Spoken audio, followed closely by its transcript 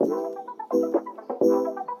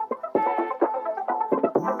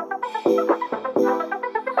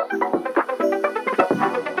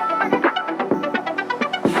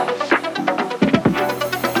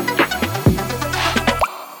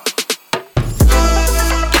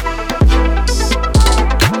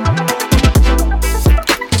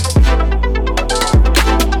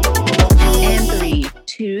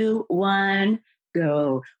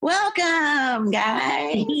go. Welcome,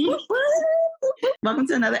 guys. Welcome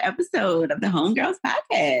to another episode of the Homegirls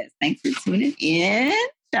Podcast. Thanks for tuning in.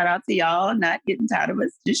 Shout out to y'all not getting tired of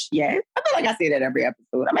us just yet. I feel like I say that every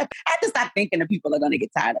episode. I have to stop thinking that people are going to get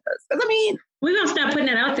tired of us. Because, we're going to stop putting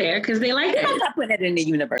it out there because they like it. We're going to stop putting it in the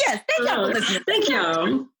universe. Yes, thank y'all for listening. Thank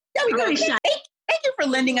y'all. There we go. Thank you for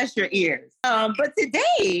lending us your ears. But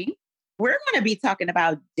today, we're going to be talking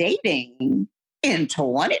about dating in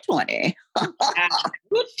 2020.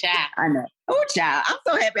 Good child. I know. Oh, child. I'm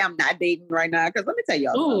so happy I'm not dating right now because let me tell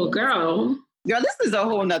y'all. Oh, girl. Girl, this is a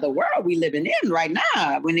whole nother world we living in right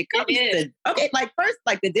now when it comes to,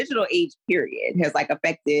 the digital age period has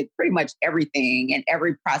affected pretty much everything and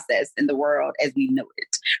every process in the world as we know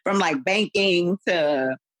it. From banking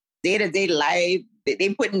to day-to-day life,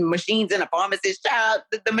 they putting machines in a pharmacist's child.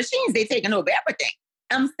 The machines, they taking over everything.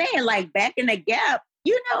 I'm saying back in the gap,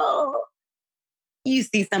 you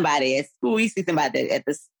see somebody at school, you see somebody at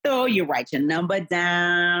the store, you write your number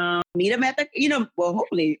down, meet them at the,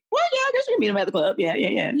 hopefully, I guess you can meet them at the club. Yeah.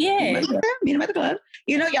 Yeah. Meet them at the club.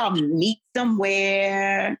 Y'all meet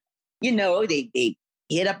somewhere, they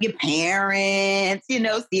hit up your parents, see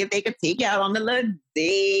if they could take you out on a little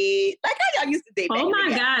date. Like how y'all used to date. Oh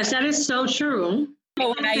my gosh, that is so true. So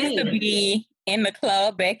when I used to be in the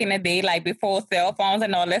club back in the day, before cell phones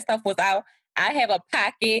and all that stuff was out, I have a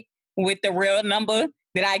pocket with the real number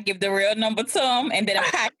that I give the real number to them, and then a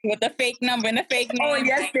pocket with the fake number and the fake name. Oh,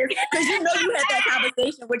 yes, because you had that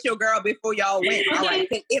conversation with your girl before y'all went. All right,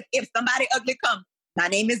 if somebody ugly comes, my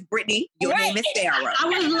name is Brittany, your name is Sarah. I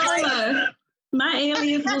was Lola. My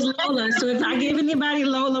alias was Lola, so if I gave anybody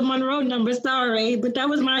Lola Monroe number, sorry, but that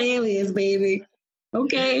was my alias, baby.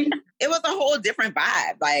 Okay. It was a whole different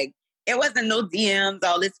vibe. It wasn't no DMs,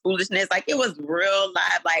 all this foolishness. It was real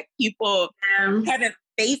live, people having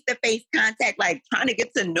face-to-face contact, trying to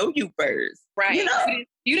get to know you first. Right.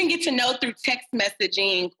 You didn't get to know through text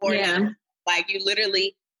messaging or you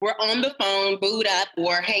literally were on the phone, booed up,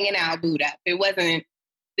 or hanging out, booed up. It wasn't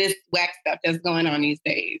this whack stuff that's going on these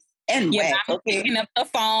days. And I'm picking up the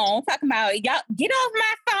phone, talking about, y'all, get off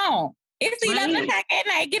my phone. It's 11 o'clock at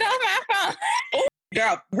night. Get off my phone.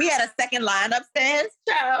 Girl, we had a second line upstairs,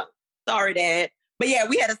 child. Sorry, Dad. But yeah,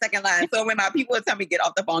 we had a second line. So when my people would tell me get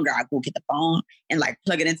off the phone, girl, I go get the phone and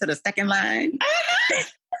plug it into the second line.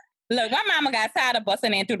 Look, my mama got tired of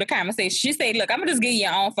busting in through the conversation. She said, look, I'm going to just give you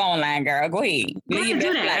your own phone line, girl. Go ahead.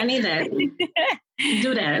 Do that. I need that.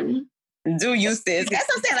 Do that. Do you, sis. That's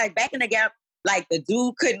what I'm saying. Back in the gap, the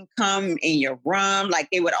dude couldn't come in your room.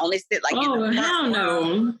 They would only sit in the hell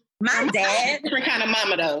no. My dad. Different kind of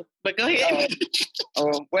mama, though. But go ahead.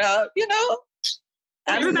 Well,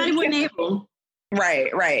 everybody wasn't able.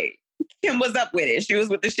 Right. Kim was up with it. She was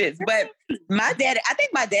with the shits. But my daddy, I think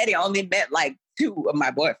my daddy only met 2 of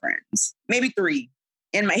my boyfriends, maybe 3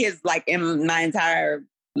 in my entire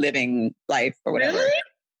living life or whatever. Really?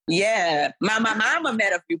 Yeah. My mama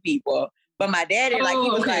met a few people, but my daddy, he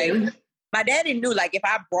was my daddy knew if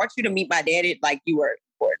I brought you to meet my daddy, you were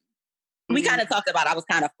important. We kind of talked about I was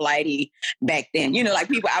kind of flighty back then.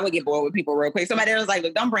 People, I would get bored with people real quick. So my dad was like,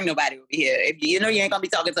 look, don't bring nobody over here. If you ain't going to be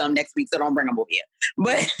talking to them next week, so don't bring them over here.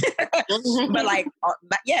 But,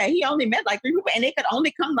 he only met 3 people and they could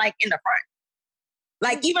only come in the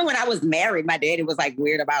front. Even when I was married, my daddy was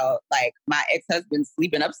weird about my ex-husband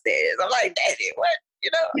sleeping upstairs. I'm like, Daddy, what?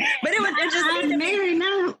 But it was interesting. I'm married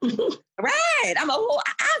now. Right. I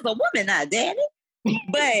was a woman now, Daddy.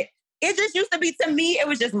 But it just used to be, to me, it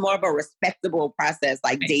was just more of a respectable process,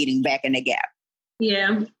 dating back in the gap.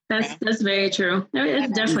 Yeah, that's very true.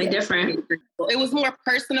 It's definitely different. It was more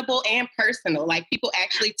personable and personal. People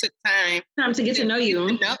actually took time to get to know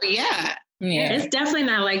you. Yeah. It's definitely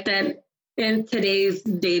not like that in today's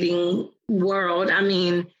dating world. I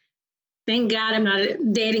mean, thank God I'm not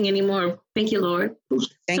dating anymore. Thank you, Lord,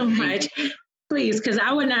 so much. Please, because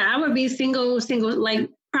I would be single,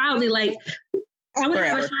 proudly, I would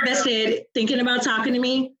have a friend that said, thinking about talking to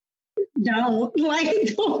me, don't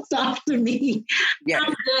talk to me. Yeah. I'm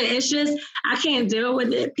good. It's just, I can't deal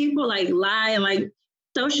with it. People lie and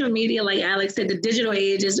social media, like Alex said, the digital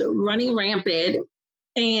age is running rampant.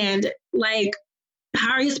 And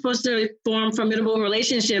how are you supposed to form formidable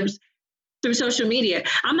relationships through social media?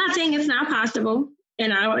 I'm not saying it's not possible,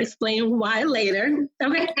 and I'll explain why later.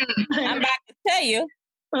 Okay. I'm about to tell you.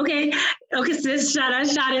 Okay, sis, shot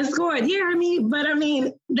and scored. You hear me? But I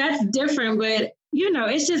mean, that's different. But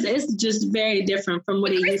it's just very different from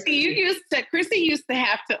what it used to be. Chrissy used to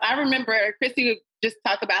have to. I remember Chrissy would just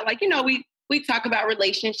talk about we talk about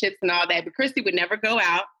relationships and all that, but Chrissy would never go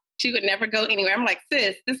out. She would never go anywhere. I'm like,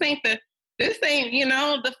 sis, this ain't the This ain't,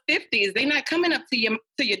 the 50s. They not coming up to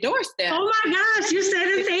your doorstep. Oh my gosh, you said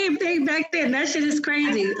the same thing back then. That shit is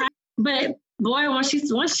crazy. But boy, once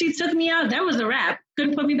she took me out, that was a wrap.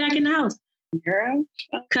 Couldn't put me back in the house. Girl,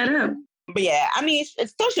 cut up. But yeah, I mean,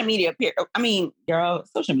 it's social media. I mean, girl,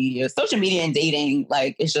 social media and dating,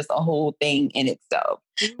 like, it's just a whole thing in itself.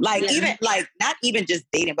 Like, even like not even just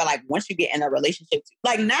dating, but like once you get in a relationship,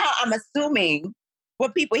 like now I'm assuming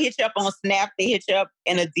when people hit you up on Snap, they hit you up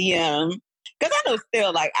in a DM. Because I know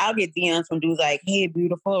still, like, I'll get DMs from dudes like, "Hey,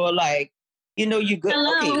 beautiful, like, you good."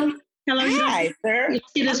 Hello. Okay. Hello, hi, sir.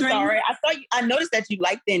 I'm sorry. I noticed that you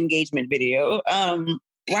liked the engagement video. Why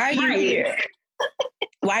are you here?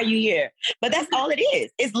 Why are you here? But that's all it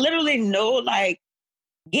is. It's literally no, like,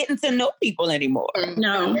 getting to know people anymore.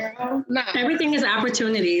 No. Everything is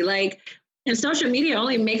opportunity. Like, and social media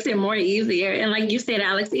only makes it more easier. And like you said,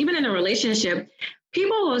 Alex, even in a relationship,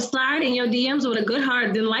 people will slide in your DMs with a good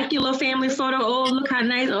heart, then like your little family photo. Oh, look how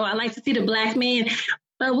nice. Oh, I like to see the black man.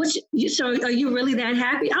 So are you really that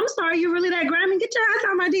happy? I'm sorry, you're really that grimy? Get your ass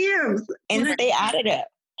out of my DMs. And stay out of that.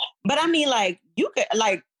 But I mean, like, you could,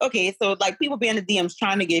 like, okay, so like people be in the DMs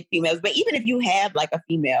trying to get females, but even if you have like a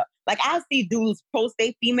female, like I'll see dudes post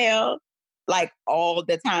a female like all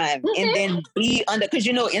the time and then be under, because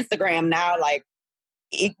Instagram now, like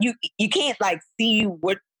you can't like see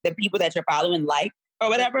what the people that you're following like or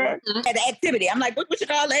whatever. And the activity. I'm like, what you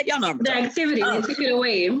call that? Y'all know. The activity, they took it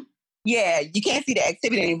away. Yeah, you can't see the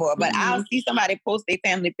activity anymore. But I'll see somebody post a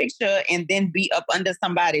family picture and then be up under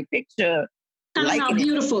somebody's picture. Like how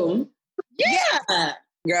beautiful. Yeah.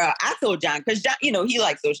 Girl, I told John, because John, he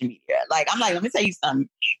likes social media. Like, I'm like, let me tell you something.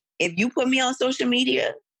 If you put me on social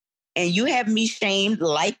media and you have me shamed,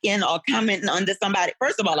 liking, or commenting under somebody,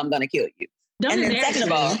 first of all, I'm going to kill you. And then second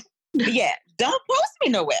of all, don't post me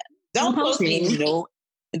nowhere. Don't post me. No,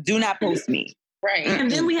 do not post me. Right. And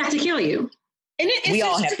then we have to kill you. And we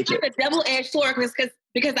all have to kill you. It's a double-edged sword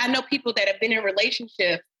because I know people that have been in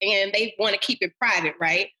relationships and they want to keep it private,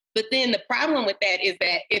 right? But then the problem with that is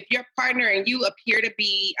that if your partner and you appear to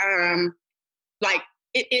be like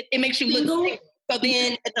it makes you look single. So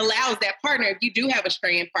then it allows that partner, if you do have a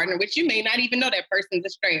straying partner, which you may not even know that person's a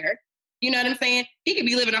strayer, you know what I'm saying? He could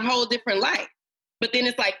be living a whole different life. But then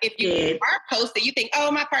it's like, if you are posted, you think,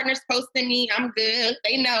 oh, my partner's posting me, I'm good.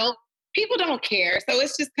 They know. People don't care. So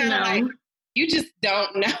it's just kind of like, you just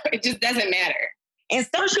don't know. It just doesn't matter. And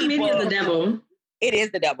social media is the devil. It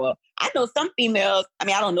is the devil. I know some females, I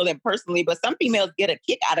mean, I don't know them personally, but some females get a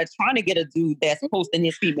kick out of trying to get a dude that's posting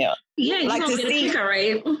his female. Yeah, you like to get see. A kicker,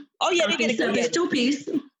 right? Oh, yeah, they get a kicker. It's 2-piece.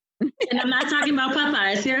 And I'm not talking about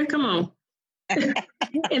Popeyes here. Come on.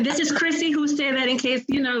 And this is Chrissy who said that in case,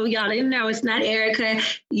 y'all didn't know, it's not Erica.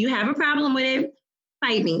 You have a problem with it,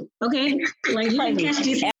 fight me, okay? Like, you can catch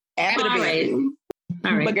these. After the baby.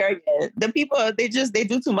 All right. But girl, the people, they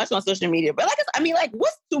do too much on social media. But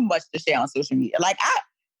what's too much to share on social media? Like,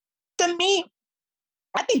 to me,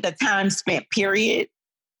 I think the time spent period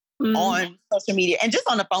on social media and just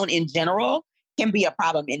on the phone in general can be a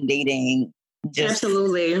problem in dating. Just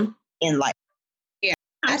absolutely. In life. Yeah.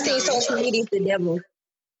 I say social media is the devil.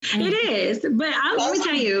 It is. But let me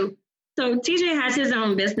tell you, so TJ has his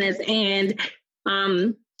own business and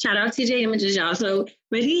shout out TJ Images, y'all.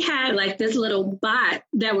 But he had like this little bot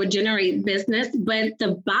that would generate business, but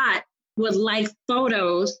the bot would like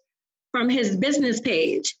photos from his business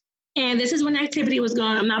page. And this is when activity was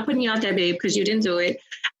going. I'm not putting you out there, babe, because you didn't do it.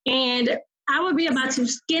 And I would be about to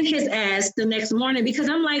skin his ass the next morning because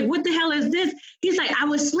I'm like, what the hell is this? He's like, I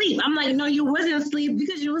was asleep. I'm like, no, you wasn't asleep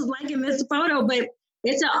because you was liking this photo. But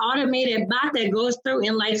it's an automated bot that goes through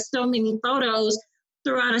and likes so many photos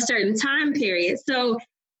throughout a certain time period. So,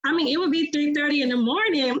 I mean, it would be 3:30 in the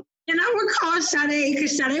morning and I would call Sade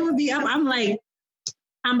because Sade would be up. I'm like,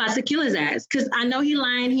 I'm about to kill his ass because I know he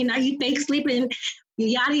lying. He fake sleeping,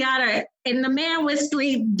 yada, yada. And the man was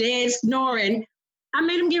asleep, dead, snoring. I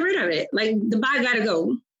made him get rid of it. Like, the bot got to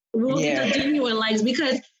go. We'll get the genuine likes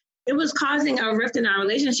because it was causing a rift in our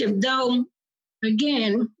relationship. Though,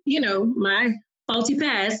 again, my faulty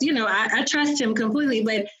past, I trust him completely,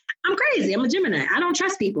 but I'm crazy. I'm a Gemini. I don't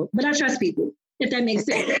trust people, but I trust people, if that makes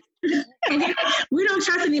sense. We don't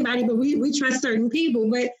trust anybody, but we trust certain people.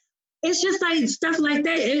 But it's just like stuff like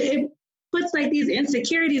that. It puts like these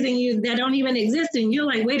insecurities in you that don't even exist. And you're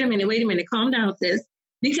like, wait a minute, calm down, sis.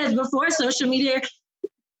 Because before social media,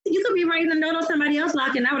 you could be writing a note on somebody else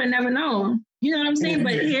lock and I would have never known. You know what I'm saying? Mm-hmm.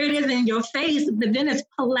 But here it is in your face, but then it's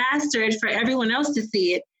plastered for everyone else to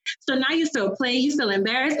see it. So now you feel played, you feel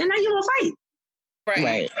embarrassed, and now you will fight.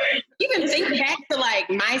 Right. Even think back to like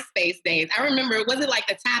MySpace days. I remember, was it like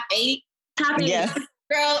the top 8? Top 8. Yes.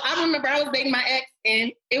 Girl, I remember I was dating my ex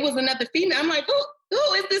and it was another female. I'm like,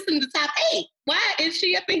 who is this in the top 8? Why is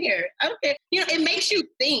she up in here? Okay. It makes you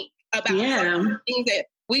think about things that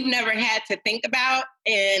we've never had to think about.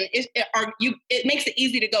 And it makes it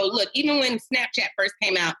easy to go look. Even when Snapchat first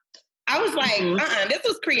came out, I was like, this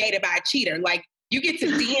was created by a cheater. Like, you get to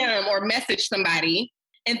DM or message somebody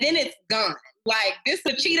and then it's gone. Like, this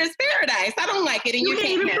is a cheater's paradise. I don't like it. And you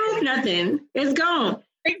can't even prove nothing. It's gone.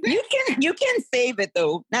 Exactly. You can save it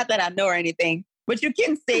though. Not that I know or anything, but you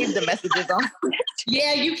can save the messages on.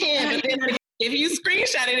 Yeah, you can. But then if you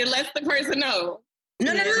screenshot it, it lets the person know.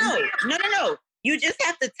 No. You just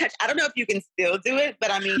have to touch. I don't know if you can still do it,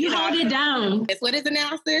 but I mean, you hold it down. It's what is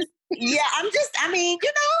analysis? Yeah, I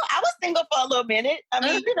was single for a little minute. I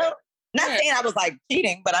mean, not saying I was like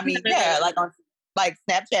cheating, but I mean, like on like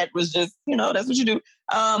Snapchat was just, that's what you do.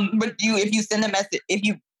 But if you send a message,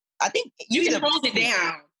 I think you can hold it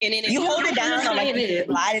down, and then you hold it down, or like you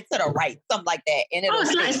slide it to the right, something like that. And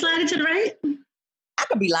slide it to the right. I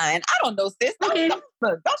could be lying. I don't know, sis. Okay. Don't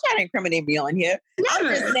try to incriminate me on here. I'm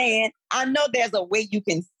just saying, I know there's a way you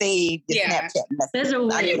can save the Snapchat message. There's a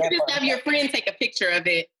way. You can just have your friend take a picture of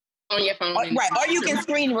it on your phone. Right. Or you can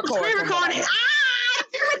screen record. it.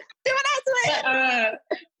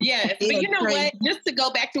 Yes. But you know what? Just to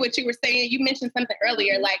go back to what you were saying, you mentioned something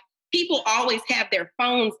earlier, like people always have their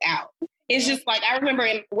phones out. It's just like, I remember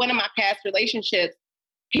in one of my past relationships,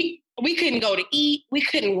 we couldn't go to eat. We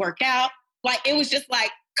couldn't work out. Like, it was just like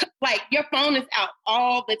your phone is out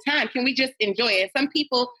all the time. Can we just enjoy it? Some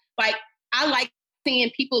people, like, I like seeing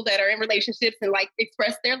people that are in relationships and like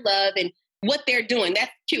express their love and what they're doing.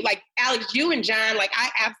 That's cute. Like Alex, you and John, like I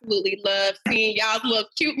absolutely love seeing y'all's little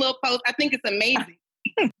cute little posts. I think it's amazing.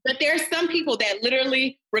 But there's some people that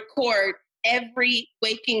literally record every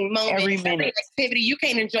waking moment, every minute, activity. You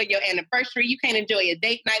can't enjoy your anniversary. You can't enjoy a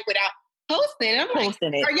date night without posting. I'm like,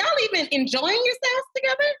 are y'all even enjoying yourselves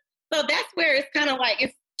together? So that's where it's kind of like,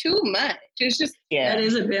 it's too much. It's just, that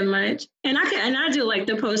is a bit much. And I do like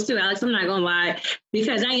the post too, Alex. I'm not gonna lie,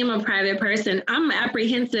 because I am a private person. I'm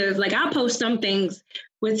apprehensive. Like, I'll post some things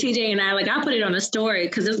with TJ and I'll put it on a story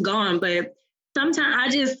because it's gone. But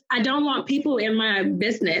sometimes I don't want people in my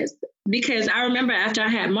business, because I remember after I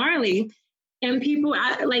had Marley and people,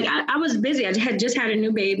 I was busy. I had just had a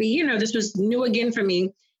new baby. This was new again for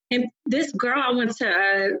me. And this girl I went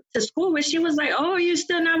to school with, she was like, "Oh, you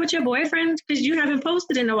still not with your boyfriend because you haven't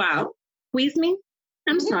posted in a while." Squeeze me?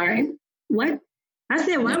 I'm sorry. What? I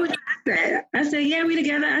said, "Why would you ask that?" I said, "Yeah, we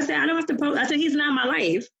together." I said, "I don't have to post." I said, "He's not my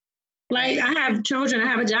life. Like, I have children. I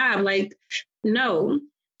have a job. Like, no."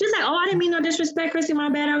 She's like, "Oh, I didn't mean no disrespect, Chrissy. My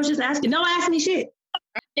bad. I was just asking." No, ask me shit.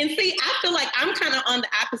 And see, I feel like I'm kind of on the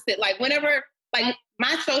opposite. Like, whenever, like,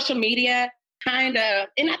 my social media kind of,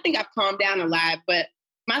 and I think I've calmed down a lot, but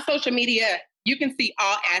my social media, you can see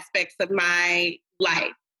all aspects of my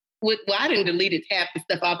life. I didn't delete half the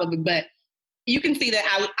stuff off of it, but you can see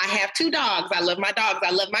that I have 2 dogs. I love my dogs.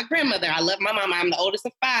 I love my grandmother. I love my mama. I'm the oldest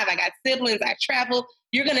of 5. I got siblings. I travel.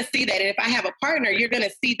 You're going to see that. And if I have a partner, you're going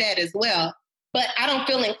to see that as well. But I don't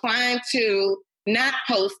feel inclined to not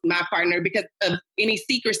post my partner because of any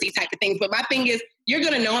secrecy type of things. But my thing is, you're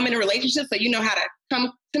going to know I'm in a relationship, so you know how to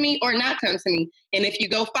come to me or not come to me. And if you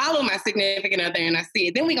go follow my significant other and I see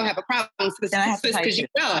it, then we're going to have a problem because you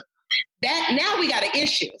know that now we got an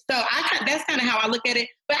issue. So that's kind of how I look at it.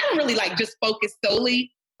 But I don't really like just focus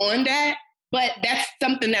solely on that. But that's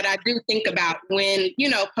something that I do think about when,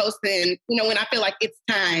 posting, when I feel like it's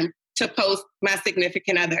time to post my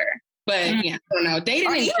significant other. But yeah, I don't know. Dating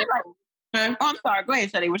in general. Huh? Oh, I'm sorry. Go ahead,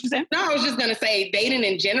 Shelly. What you saying? No, I was just going to say dating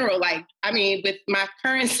in general. Like, I mean, with my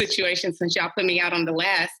current situation, since y'all put me out on the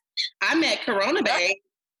last, I met Corona Bay.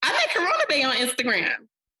 I met Corona Bay on Instagram.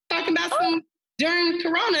 Talking about some during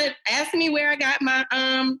Corona, asked me where I got my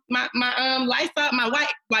Lysol, my wipe,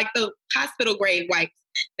 like the hospital grade wipes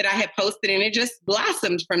that I had posted, and it just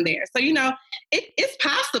blossomed from there. So, it's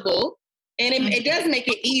possible, and it does make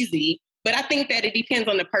it easy, but I think that it depends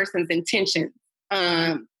on the person's intentions.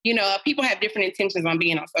 People have different intentions on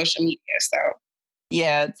being on social media. So,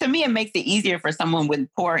 yeah, to me, it makes it easier for someone with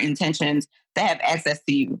poor intentions to have access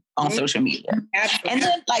to you on social media. Absolutely. And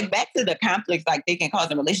then, like, back to the conflicts, like they can cause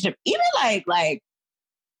a relationship. Even like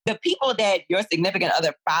the people that your significant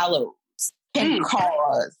other follows can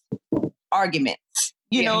cause arguments.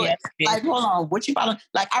 Like, hold on, what you follow?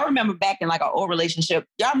 Like, I remember back in like an old relationship.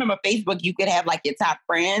 Y'all remember Facebook? You could have like your top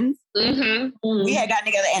friends. Mm-hmm. We had gotten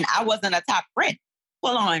together, and I wasn't a top friend.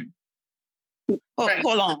 Hold on.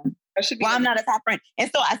 Hold on. Well, I'm not a top friend. And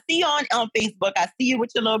so I see you on Facebook, I see you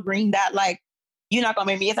with your little green dot, like, you're not gonna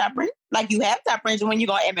make me a top friend. Like, you have top friends, and when you're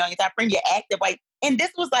gonna add me on your top friend, you're active. Like, and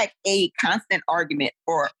this was like a constant argument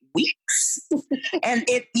for weeks. And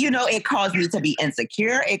it, it caused me to be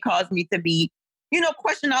insecure. It caused me to be,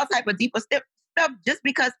 question all type of deeper stuff just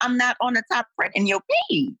because I'm not on the top friend in your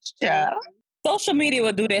page. Yeah. Social media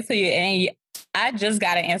will do that to you. And I just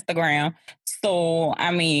got an Instagram. So,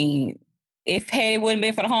 I mean, if it wouldn't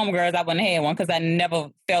been for the homegirls, I wouldn't have had one because I never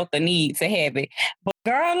felt the need to have it. But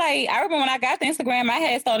girl, like, I remember when I got the Instagram, I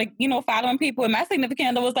had started, following people, and my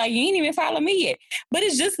significant other was like, you ain't even follow me yet. But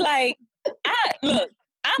it's just like,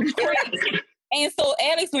 I'm crazy. And so,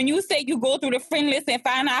 Alex, when you say you go through the friend list and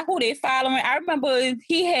find out who they following, I remember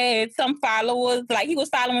he had some followers, like he was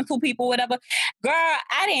following 2 people, whatever. Girl,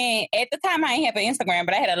 I didn't, at the time I didn't have an Instagram,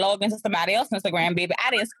 but I had to log into somebody else's Instagram, baby.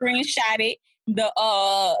 I didn't screenshot it. The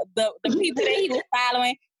people that he was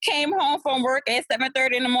following came home from work at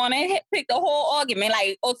 7:30 in the morning, picked the whole argument.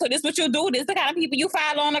 Like, oh, so this what you do? This the kind of people you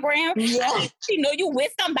follow on the gram? Yeah. You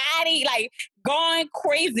with somebody, like, going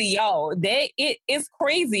crazy, y'all. It's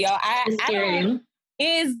crazy, y'all.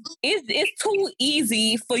 It's too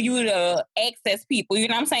easy for you to access people. You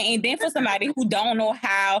know what I'm saying? And then for somebody who don't know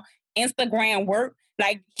how Instagram works,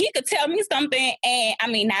 like, he could tell me something, and I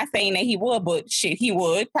mean, not saying that he would, but shit, he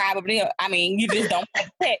would probably. I mean, you just don't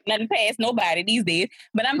put nothing past nobody these days.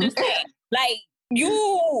 But I'm just saying, like,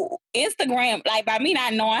 you Instagram, like, by me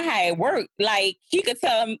not knowing how it worked, like, he could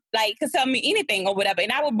tell me anything or whatever,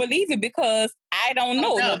 and I would believe it because I don't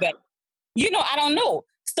know nobody. I don't know.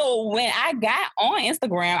 So when I got on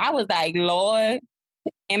Instagram, I was like, Lord,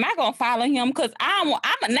 am I gonna follow him? Because I'm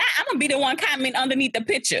gonna be the one comment underneath the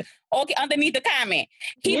picture. Okay, underneath the comment.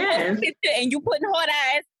 He puts a picture and you putting hard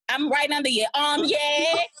eyes. I'm right under you. That's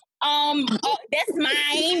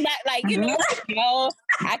mine. Like,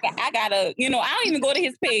 I gotta, I don't even go to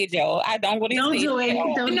his page, y'all. I don't go to his page.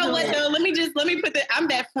 Don't do it. You know what, though? Let me put I'm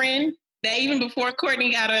that friend that even before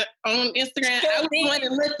Courtney got on Instagram, I was going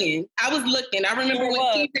and looking. I remember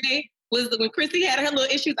when Chrissy had her little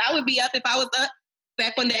issues, I would be up if I was up.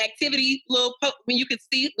 Back on the activity when you could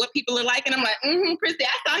see what people are like, and I'm like, Chrissy, I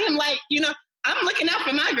saw him, like, I'm looking out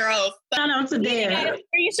for my girls. So, no, today. Got a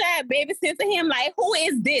screenshot, baby, sent to him, like, who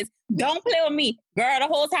is this? Don't play with me. Girl, the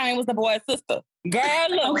whole time it was the boy's sister. Girl,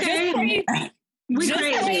 look, okay. Just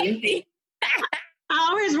crazy. I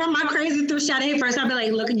always run my crazy through Sade first. I'll be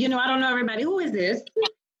like, look, I don't know everybody. Who is this?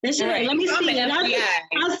 And she's like, let me see. And I'll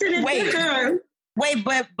sit and pick her. Wait,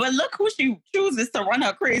 but look who she chooses to run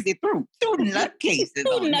her crazy through. 2 nutcases.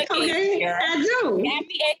 Okay, I do. Got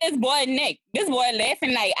me at this boy neck. This boy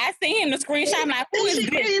laughing, like, I see him the screenshot. I'm like, who is this?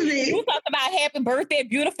 Crazy. You talk about happy birthday,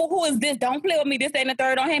 beautiful. Who is this? Don't play with me. This ain't the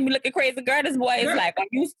third. Don't have me looking crazy. Girl, this boy is like, are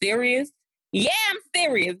you serious? Yeah, I'm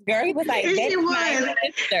serious, girl. He was like, that's my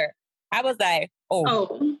sister. I was like,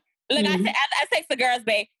 oh. Look, I text the girls,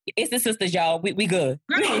 babe. It's the sisters, y'all. We good.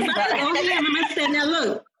 Girl, I said, now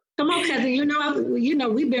look. Come on,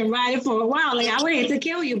 cousin. We've been riding for a while. Like, I waited to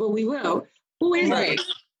kill you, but we will. Who is it?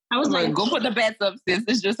 I was like, go put the bets up, sis.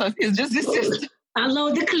 It's just his sister. I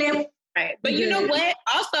load the clip. Right. But you know what?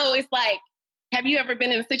 Also, it's like, have you ever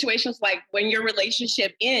been in situations like when your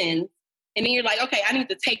relationship ends and then you're like, okay, I need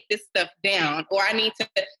to take this stuff down, or I need to,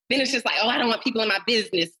 then it's just like, oh, I don't want people in my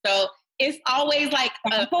business. So it's always like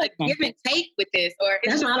a give and take with this. Or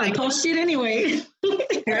that's why I don't post shit anyway.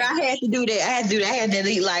 Girl, I had to do that. I had to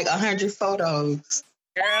delete like 100 photos.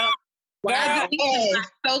 Girl, I delete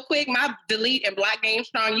so quick. My delete and block game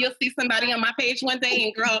strong. You'll see somebody on my page one day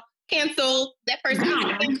and girl, cancel that person.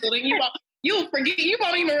 Canceled, and you'll forget. You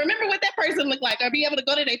won't even remember what that person looked like, or be able to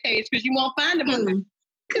go to their page because you won't find them.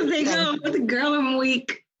 Because they go with the girl in a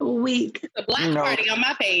week. The black party on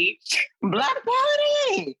my page. Black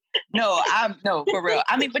party. No, for real.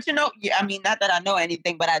 I mean, but not that I know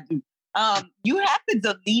anything, but I do. You have to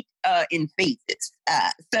delete in phases.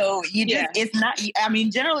 So you just, it's not, I mean,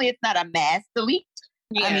 generally it's not a mass delete.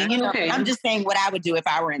 Yeah. I mean, I'm just saying what I would do if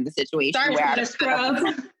I were in the situation. Scrub.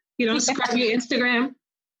 You don't scrub your Instagram.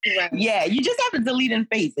 Right. Yeah, you just have to delete in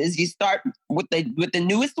phases. You start with the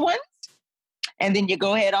newest ones. And then you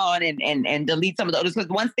go ahead on and delete some of the others, because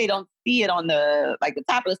once they don't see it on the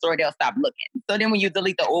top of the story, they'll stop looking. So then when you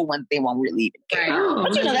delete the old ones, they won't really even care.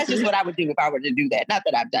 Right. But that's just what I would do if I were to do that. Not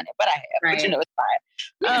that I've done it, but I have. Right. But it's fine.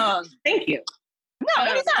 Yeah. Thank you. No,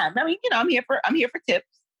 anytime. I mean, I'm here for tips.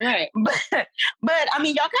 Right. But I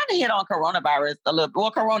mean, y'all kind of hit on coronavirus a little. Well,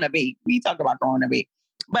 Corona B. We talk about Corona B.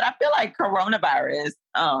 But I feel like coronavirus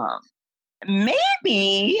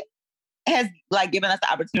maybe has given us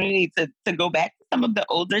the opportunity to go back to some of the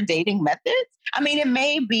older dating methods. I mean, it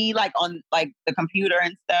may be on the computer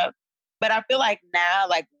and stuff, but I feel like now,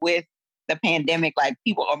 with the pandemic, like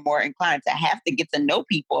people are more inclined to have to get to know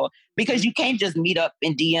people because you can't just meet up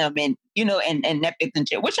in DM and, and Netflix and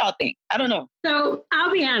shit. What y'all think? I don't know. So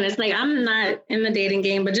I'll be honest, like I'm not in the dating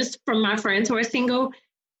game, but just from my friends who are single,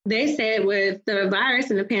 they said with the virus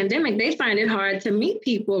and the pandemic, they find it hard to meet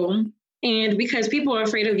people. And because people are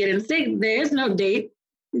afraid of getting sick, there's no date.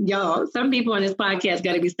 Y'all, some people on this podcast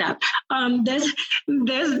got to be stopped.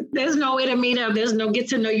 There's no way to meet up. There's no get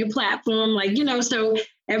to know you platform. Like, so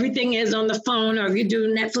everything is on the phone, or if you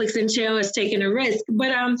do Netflix and chill, it's taking a risk.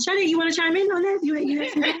 But Shadi, you want to chime in on that? You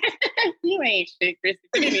you ain't shit,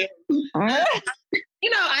 Chrissy.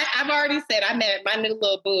 I've already said I met my new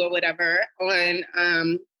little boo or whatever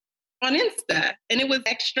on Insta, and it was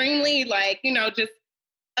extremely just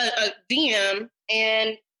a DM,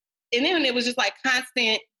 and then it was just like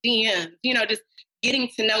constant DMs, just getting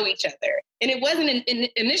to know each other. And it wasn't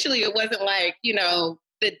initially, it wasn't like,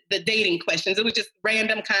 the dating questions. It was just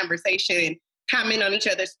random conversation, comment on each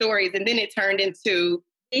other's stories. And then it turned into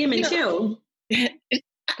DM and chill.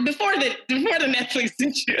 Before the Netflix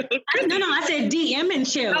and chill. No, I said DM and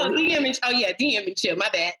chill. DM and chill. My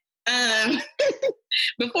bad.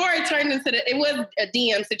 Before it turned into it was a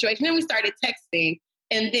DM situation. Then we started texting.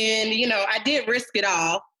 And then, I did risk it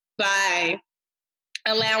all by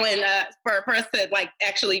allowing for us to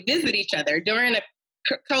actually visit each other during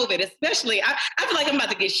COVID, especially. I feel like I'm about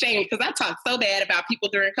to get shamed because I talked so bad about people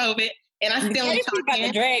during COVID, and I still am talking. About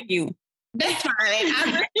to drag you. That's fine.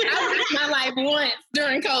 I risked my life once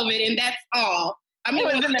during COVID, and that's all. I mean,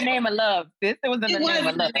 it was in the name of love. It was in the name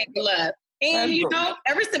of love. And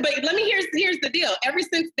ever since, but let me here's the deal. Ever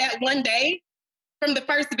since that one day from the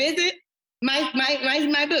first visit, my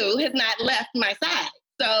boo has not left my side.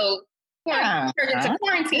 So into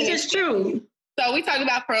quarantine. This is true. So we talk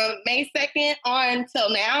about from May 2nd on till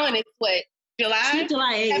now, and it's what, July?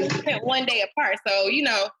 July 8th. We spent one day apart. So,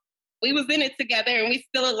 we was in it together, and we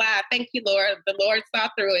still alive. Thank you, Lord. The Lord saw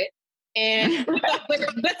through it. And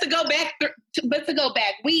but to go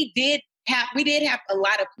back, we did have a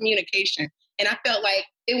lot of communication, and I felt like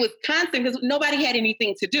it was constant because nobody had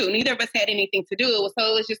anything to do. Neither of us had anything to do. It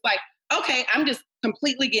was just like, okay, I'm just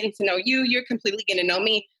completely getting to know you. You're completely getting to know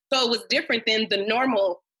me. So it was different than the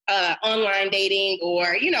normal online dating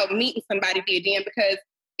or, meeting somebody via DM, because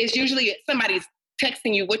it's usually somebody's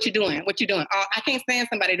texting you, what you doing? Oh, I can't stand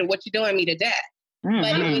somebody to what you doing me to death. Mm-hmm.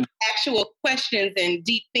 But it was actual questions and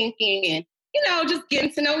deep thinking and, just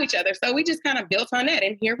getting to know each other. So we just kind of built on that,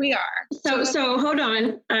 and here we are. So hold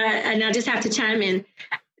on. And I just have to chime in.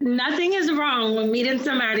 Nothing is wrong with meeting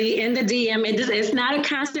somebody in the DM. It's not a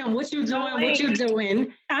constant, what you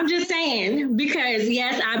doing. I'm just saying, because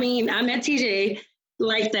yes, I met TJ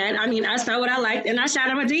like that. I saw what I liked and I shot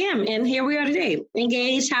him a DM, and here we are today.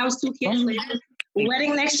 Engaged, house, 2 kids later,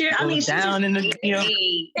 wedding next year. It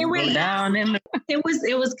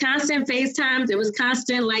was constant FaceTimes. It was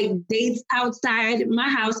constant dates outside my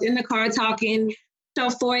house in the car talking till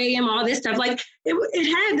 4 a.m., all this stuff. It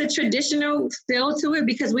had the traditional feel to it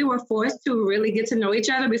because we were forced to really get to know each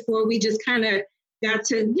other before we just kind of got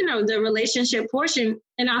to, the relationship portion.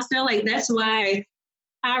 And I feel like that's why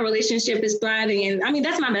our relationship is thriving. And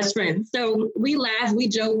that's my best friend. So we laugh, we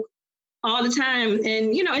joke all the time.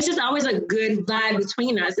 And, it's just always a good vibe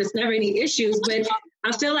between us. It's never any issues. But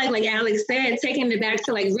I feel like Alex said, taking it back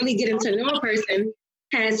to really getting to know a person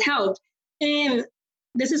has helped. And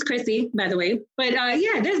this is Chrissy, by the way. But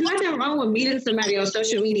there's nothing wrong with meeting somebody on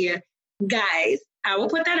social media. Guys, I will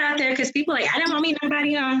put that out there because people I don't want to meet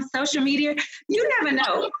nobody on social media. You never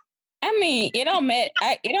know. It don't matter.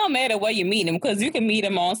 It don't matter where you meet them, because you can meet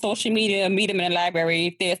them on social media, meet them in the library.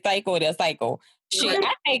 If they're psycho, they're psycho. Shit,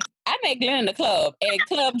 I met Glenn in the club at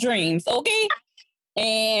Club Dreams, okay?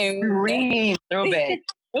 And throwback.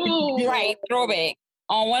 Ooh, right, throwback.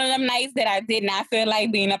 On one of them nights that I did not feel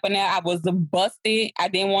like being up in there, I was busted. I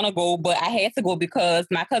didn't want to go, but I had to go because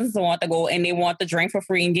my cousins want to go and they want to drink for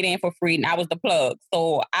free and get in for free, and I was the plug.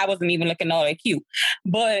 So I wasn't even looking all that cute.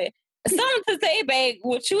 But something to say back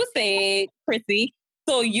what you said, Chrissy.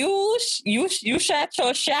 So you shot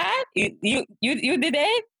your shot? You did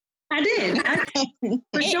that? I did.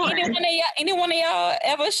 For sure. Anyone of y'all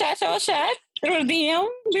ever shot your shot through the DM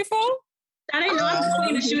before? I didn't know I was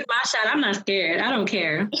going to shoot my shot. I'm not scared. I don't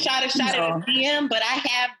care. Shot at a DM, but I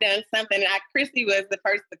have done something. Chrissy was the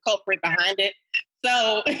culprit behind it.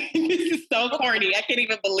 So this is so corny. I can't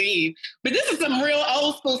even believe. But this is some real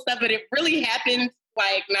old school stuff, but it really happened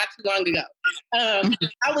not too long ago.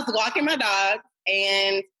 I was walking my dog,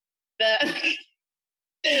 and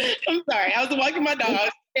I'm sorry. I was walking my dog,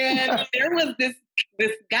 and there was this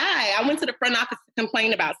guy. I went to the front office to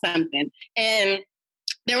complain about something, and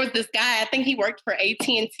there was this guy, I think he worked for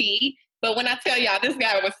AT&T, But when I tell y'all, this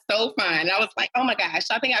guy was so fine. I was like, oh my gosh.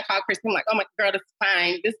 I think I called Kristen. I'm like, oh my girl, this is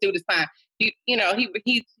fine. This dude is fine. He's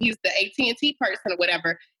the AT&T person or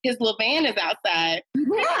whatever. His little van is outside.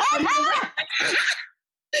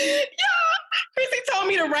 Chrissy told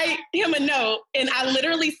me to write him a note, and I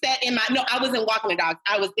literally sat I wasn't walking the dogs.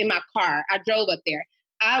 I was in my car. I drove up there.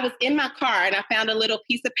 I was in my car, and I found a little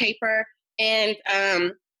piece of paper, and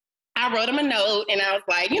I wrote him a note, and I was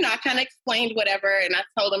like, I kind of explained whatever, and I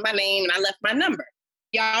told him my name, and I left my number.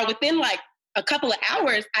 Y'all, within like a couple of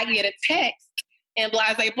hours, I get a text, and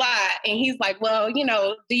blah, blah, blah. And he's like, well,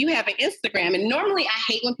 do you have an Instagram? And normally I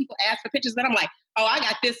hate when people ask for pictures, but I'm like, oh, I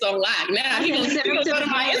got this on lock. Now he goes go to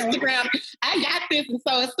my Instagram. I got this. And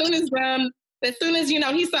so as soon as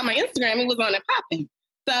he saw my Instagram, it was on and popping.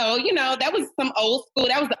 So, that was some old school.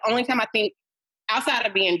 That was the only time I think outside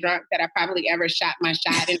of being drunk that I probably ever shot my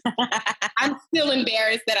shot. And I'm still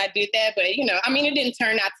embarrassed that I did that. But, it didn't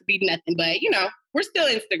turn out to be nothing. But, we're still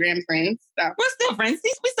Instagram friends. So. We're still friends.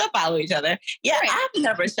 We still follow each other. Yeah, right. I've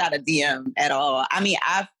never shot a DM at all. I mean,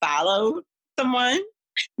 I followed someone.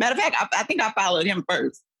 Matter of fact, I think I followed him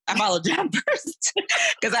first. I followed John first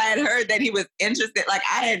because I had heard that he was interested. Like,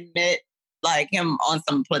 I had met like him on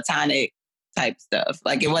some platonic type stuff.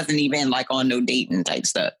 Like, it wasn't even like on no dating type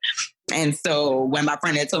stuff. And so when my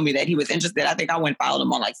friend had told me that he was interested, I think I went and followed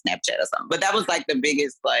him on like Snapchat or something. But that was like the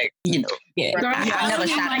biggest, like, yeah. I never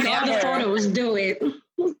shot all the photos. Do it.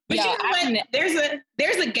 But you know what?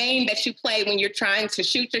 There's a game that you play when you're trying to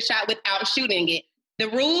shoot your shot without shooting it. The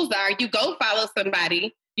rules are you go follow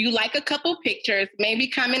somebody, you like a couple pictures, maybe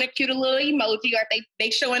comment a cute little emoji, or if they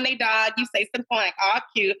showing their dog, you say something like, oh,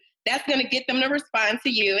 cute. That's going to get them to respond to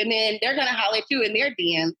you. And then they're going to holler at you in their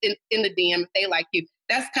DM, in the DM if they like you.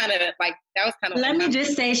 That's kind of like, that was kind of. Let me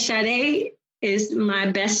just say, Sade is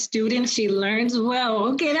my best student. She learns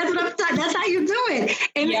well. Okay, that's what I'm talking. That's how you do it.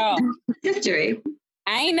 And history.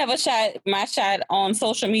 I ain't never shot my shot on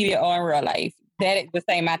social media or in real life. That would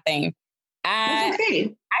say my thing. I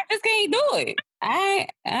just can't do it. I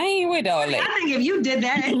ain't with all that. I think if you did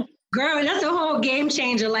that, girl, that's a whole game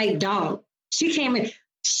changer. Like, dog, she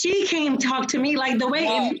came talk to me like the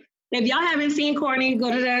way. If y'all haven't seen Courtney,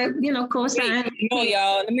 go to the cosign.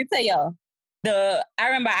 Y'all, let me tell y'all. I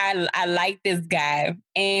remember I liked this guy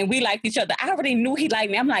and we liked each other. I already knew he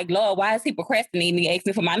liked me. I'm like, Lord, why is he procrastinating? He asked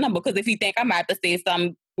me for my number because if he think I'm about to say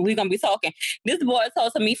something, we're gonna be talking. This boy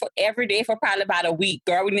told to me for every day for probably about a week.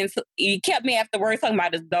 Girl, he kept me afterwards talking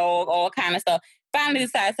about his dog, all kind of stuff. Finally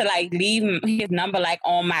decided to like leave his number like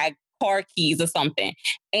on my car keys or something.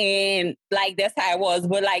 And like that's how it was.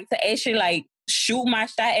 But like to actually like shoot my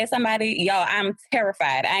shot at somebody, y'all, I'm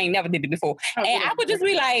terrified. I ain't never did it before. And I would just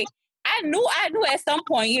be like, I knew at some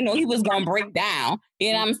point, he was going to break down,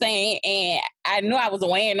 you know what I'm saying? And I knew I was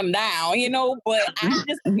weighing him down, but I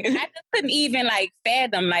just couldn't even like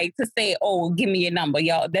fathom like to say, oh, give me your number,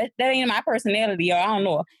 y'all. That ain't my personality, y'all. I don't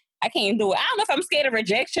know. I can't do it. I don't know if I'm scared of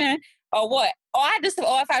rejection or what. Or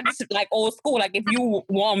if I just like old school, like if you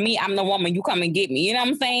want me, I'm the woman, you come and get me. You know what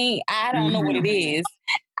I'm saying? I don't know what it is.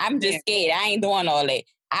 I'm just scared. I ain't doing all that.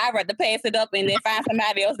 I'd rather pass it up and then find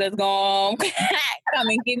somebody else that's going to come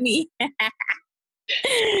and get me.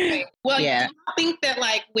 Well, I think that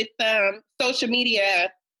like with social media,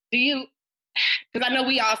 because I know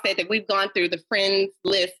we all said that we've gone through the friends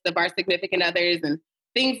list of our significant others and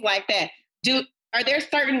things like that.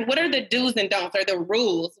 What are the do's and don'ts or the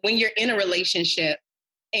rules when you're in a relationship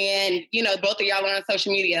and, both of y'all are on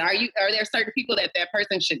social media? Are there certain people that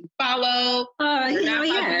person shouldn't follow?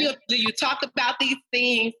 Do you talk about these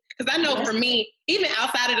things? Because I know for me, even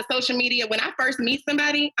outside of the social media, when I first meet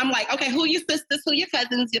somebody, I'm like, okay, who are your sisters, who are your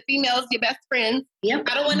cousins, your females, your best friends? Yep.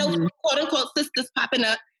 I don't want no quote unquote sisters popping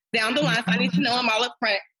up down the line. So I need to know them all up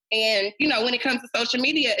front. And, when it comes to social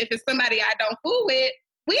media, if it's somebody I don't fool with,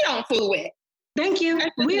 we don't fool with. Thank you.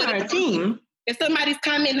 We are a team. If somebody's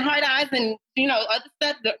commenting hard eyes and, other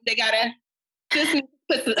stuff, they got to just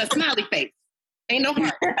put a smiley face. Ain't no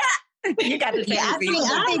heart. You got to say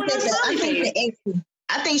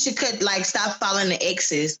I think she could like stop following the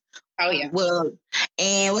exes. Oh yeah. Well,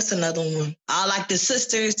 and what's another one? I like the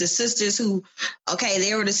sisters who, okay,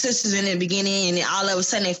 they were the sisters in the beginning and then all of a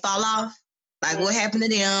sudden they fall off. Like what happened to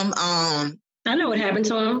them? I know what happened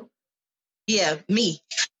to them. Yeah, me.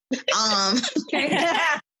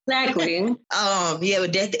 Exactly. With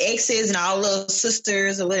the exes and all little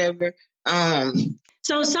sisters or whatever.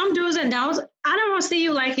 So some do's and don'ts. I don't want to see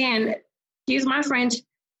you like in, excuse my French,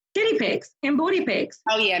 titty pics and booty pics.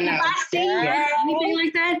 Oh yeah, no. If I see anything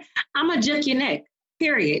like that, I'm gonna juke your neck.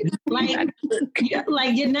 Period. Like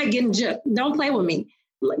you're not getting juked. Don't play with me.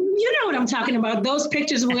 You know what I'm talking about? Those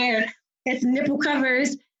pictures where it's nipple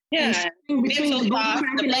covers Yeah. Mental soft,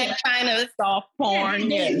 the Blac Chyna soft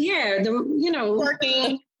porn. Yeah.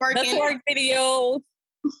 Working. The twerk videos.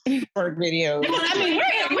 Twerk videos. I mean,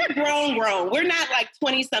 we're grown. We're not like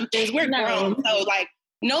 20-somethings. We're grown. So like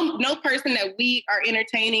no person that we are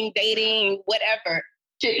entertaining, dating, whatever,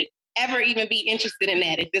 should ever even be interested in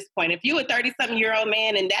that at this point. If you're a 30-something-year-old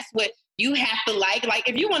man and that's what you have to like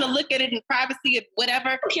if you want to look at it in privacy or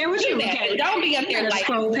whatever, okay, what you look at? Don't be up there like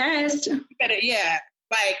scroll past.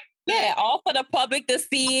 All for the public to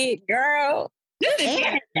see it, girl. This is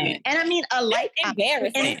embarrassing. And I mean, a like,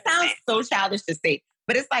 embarrassing. And it sounds so childish to say,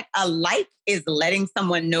 but it's like a like is letting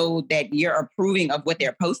someone know that you're approving of what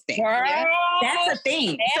they're posting. Girl, that's a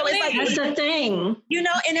thing. So it's like that's a thing. And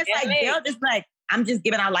it's like they'll just like, I'm just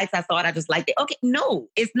giving out likes. I saw it. I just liked it. Okay, no,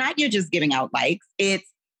 it's not. You're just giving out likes. It's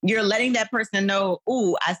you're letting that person know.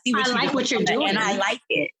 Ooh, I see what you're doing, and I like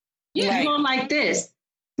it. Yeah, you're gonna like this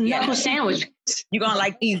knuckle sandwich. You're gonna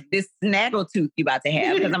like this snaggle tooth you about to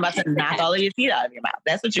have because I'm about to knock all of your teeth out of your mouth.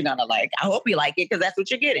 That's what you're gonna like. I hope you like it because that's what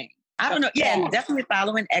you're getting. I don't know. Yeah, definitely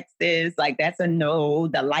following exes. Like that's a no.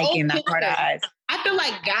 The liking, the hard eyes. I feel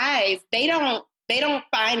like guys, they don't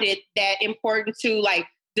find it that important to like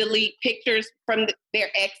delete pictures from their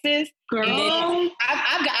exes. Girl.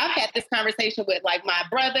 I've had this conversation with like my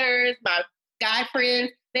brothers, my guy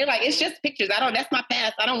friends. They're like, it's just pictures. That's my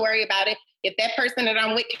past. I don't worry about it. If that person that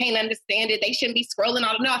I'm with can't understand it, they shouldn't be scrolling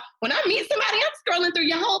all. No, when I meet somebody, I'm scrolling through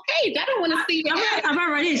your whole page. I don't want to see that. I've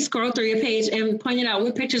already scrolled through your page and pointed out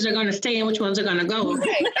what pictures are going to stay and which ones are going to go.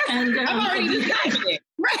 Right. And I've already decided it.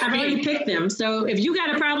 Right. I've already picked them. So if you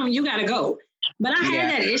got a problem, you got to go. But I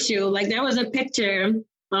had that issue. Like there was a picture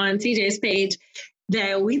on TJ's page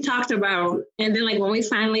that we talked about, and then like when we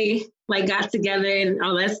finally like got together and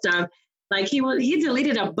all that stuff, like he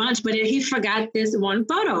deleted a bunch, but he forgot this one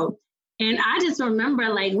photo. And I just remember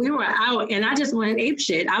like we were out and I just went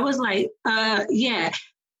apeshit. I was like,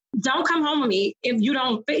 don't come home with me if you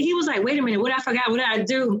don't. He was like, wait a minute, what I forgot? What did I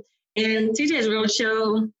do? And TJ's real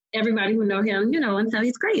chill. Everybody who know him, until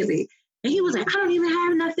he's crazy. And he was like, I don't even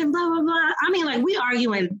have nothing, blah, blah, blah. I mean, like we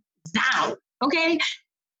arguing down, okay?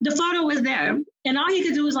 The photo was there. And all he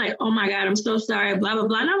could do was like, oh my God, I'm so sorry, blah, blah,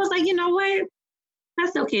 blah. And I was like, you know what?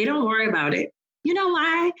 That's okay. Don't worry about it. You know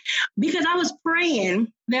why? Because I was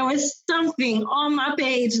praying there was something on my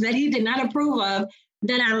page that he did not approve of.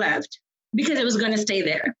 Then I left because it was going to stay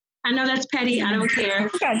there. I know that's petty. I don't care.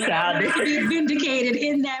 I want to be vindicated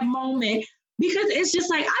in that moment because it's just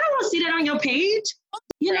like, I don't want to see that on your page.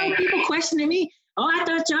 People questioning me. Oh, I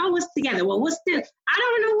thought y'all was together. Well, what's this? I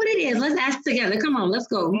don't know what it is. Let's ask together. Come on, let's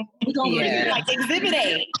go. We're going to go together. Like Exhibit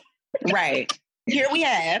A. Right. Here we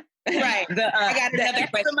have. Right. I got another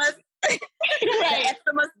question. Right.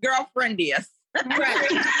 Xmas girlfriendiest.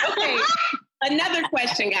 Right. Okay. Another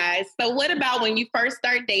question, guys. So what about when you first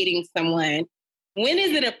start dating someone? When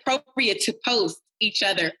is it appropriate to post each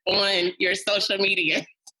other on your social media?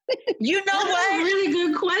 You know what? That's a really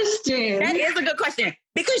good question. That is a good question.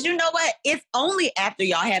 Because you know what? It's only after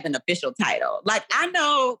y'all have an official title. Like I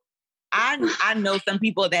know some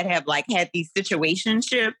people that have like had these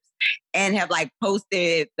situationships and have like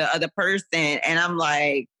posted the other person. And I'm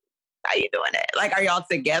like, how you doing it? Like, are y'all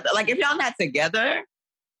together? Like, if y'all not together,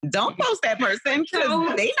 don't post that person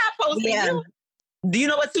because they not posting you. Do you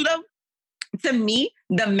know what, Sudo? To me,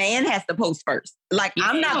 the man has to post first. Like,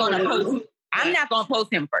 I'm not going to post. I'm not going to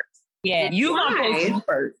post him first. Yeah. You going to post him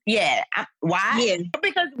first. Yeah. Why? Yeah.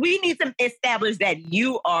 Because we need to establish that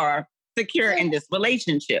you are secure in this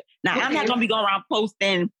relationship. Now, I'm not going to be going around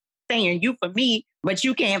posting, saying you for me, but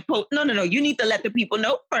you can't post. No. You need to let the people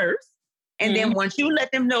know first. And then once you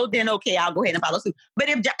let them know, then okay, I'll go ahead and follow suit. But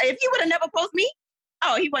if he would have never posted me,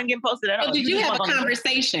 he wasn't getting posted at all. So did you have a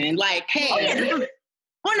conversation? Like, hey.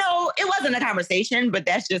 Well, no, it wasn't a conversation, but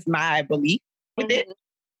that's just my belief with it.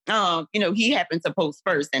 He happened to post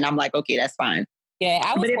first, and I'm like, okay, that's fine.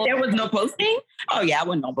 Yeah, but if there was no posting, I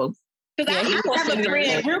wouldn't no post. Because I have a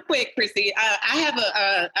friend, real quick, Chrissy. I have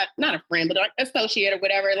a not a friend, but an associate or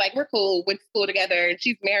whatever. Like, we're cool, went to school together, and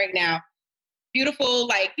she's married now. Beautiful,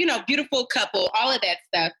 beautiful couple, all of that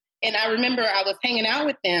stuff. And I remember I was hanging out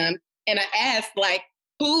with them, and I asked, like,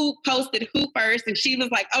 who posted who first? And she was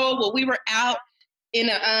like, oh, well, we were out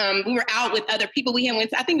with other people. We had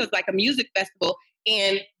went to, I think it was like a music festival,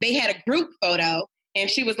 and they had a group photo. And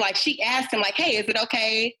she was like, she asked him like, hey, is it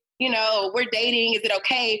okay? We're dating. Is it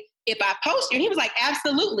okay if I post you? And he was like,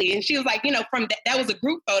 absolutely. And she was like, from that was a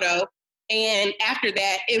group photo. And after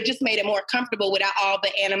that, it just made it more comfortable without all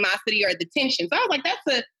the animosity or the tension. So I was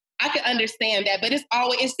like, I could understand that. But it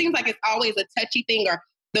seems like it's always a touchy thing, or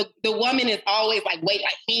the woman is always like, wait,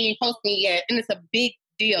 he ain't posted me yet. And it's a big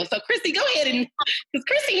deal. So Chrissy, go ahead because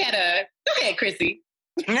Chrissy go ahead, Chrissy.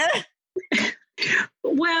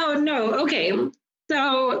 Well, no. Okay.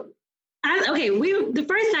 So, the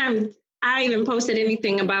first time I even posted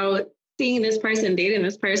anything about seeing this person, dating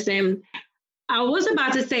this person, I was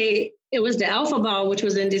about to say it was the Alpha Ball, which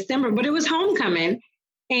was in December, but it was homecoming.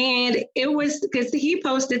 And it was because he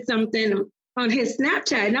posted something on his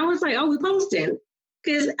Snapchat. And I was like, oh, we posted.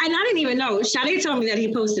 And I didn't even know. Sade told me that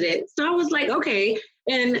he posted it. So I was like, okay.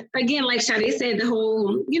 And again, like Sade said, the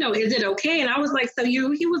whole, is it okay? And I was like,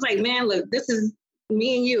 he was like, man, look, this is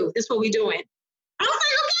me and you. This is what we doing. I was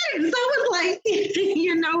like, okay. So I was like,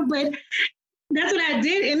 but that's what I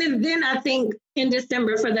did. And then I think in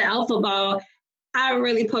December for the Alpha Ball, I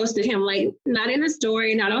really posted him, like, not in a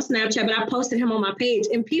story, not on Snapchat, but I posted him on my page.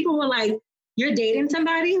 And people were like, you're dating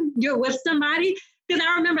somebody? You're with somebody? Because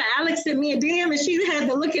I remember Alex sent me a DM and she had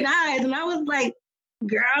the looking eyes. And I was like,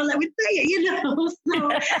 girl, let me tell you, So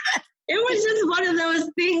it was just one of those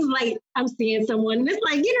things, like, I'm seeing someone. And it's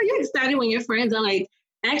like, you're excited when your friends are, like,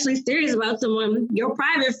 actually serious about someone. Your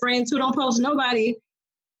private friends who don't post nobody.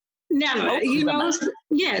 Never,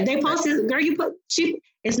 Yeah, they posted, girl,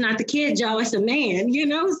 it's not the kid, y'all, it's a man,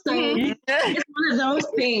 So it's one of those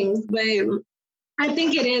things. But I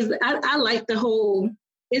think it is, I like the whole,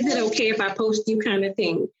 is it okay if I post you kind of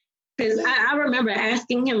thing? Because I remember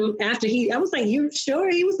asking him after I was like, you sure?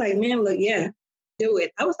 He was like, man, look, yeah, do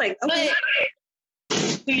it. I was like, okay.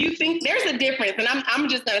 But do you think there's a difference? And I'm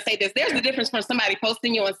just going to say this. There's a difference from somebody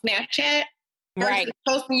posting you on Snapchat versus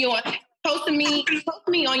posting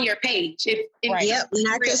me on your page. Yep,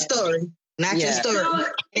 not your story. Not your story. So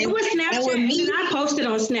it was Snapchat, and I posted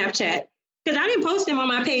on Snapchat. Because I didn't post him on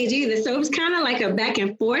my page either. So it was kind of like a back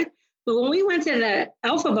and forth. But when we went to the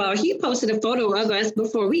Alpha Ball, he posted a photo of us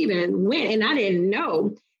before we even went, and I didn't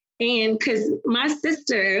know. And because my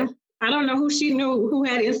sister, I don't know who she knew who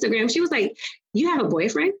had Instagram, she was like, you have a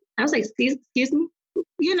boyfriend? I was like, excuse me?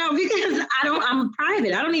 Because I'm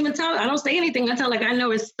private. I don't say anything until like I know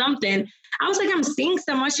it's something. I was like, I'm seeing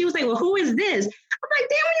someone. She was like, well, who is this? I'm like,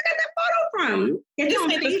 damn, where you got that photo from? This is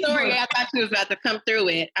the story I thought she was about to come through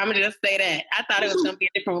with. I'm gonna just say that. I thought it was gonna be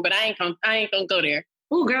a different one, but I ain't gonna go there.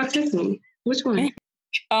 Oh, girl, text me. Which one?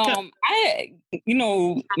 My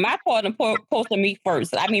partner posted me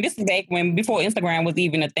first. I mean, this is back before Instagram was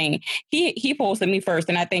even a thing. He posted me first,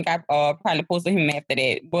 and I think I probably posted him after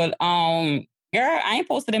that. But girl, I ain't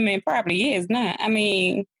posted him in probably years now. I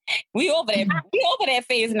mean, we over that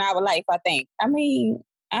phase in our life, I think. I mean,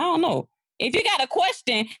 I don't know. If you got a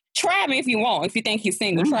question, try me if you want. If you think he's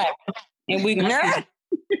single, try me. And we gonna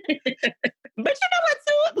But you know what,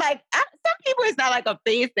 too? Like, some people, it's not like a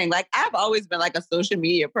phase thing. Like, I've always been like a social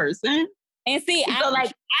media person. And see,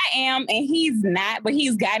 I am, and he's not, but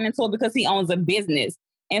he's gotten into it because he owns a business.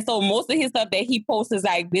 And so most of his stuff that he posts is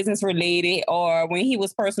like business related, or when he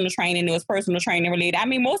was personal training, it was personal training related. I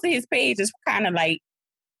mean, most of his page is kind of like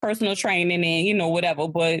personal training and, whatever.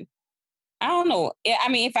 But I don't know. I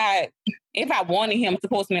mean, if I wanted him to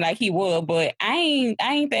post me like he would, but I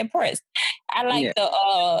ain't that pressed. I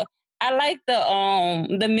like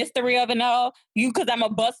the mystery of it all. Because I'm a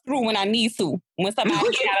bust through when I need to. When somebody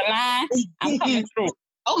get out of line, I'm coming through.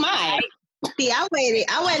 Oh my! See, I waited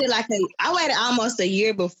almost a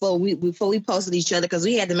year before we posted each other because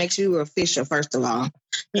we had to make sure we were official first of all.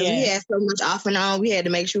 Because we had so much off and on, we had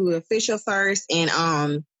to make sure we were official first. And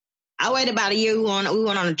I waited about a year. We went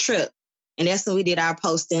on a trip, and that's when we did our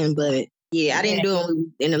posting. But yeah, I didn't do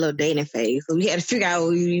it in a little dating phase, so we had to figure out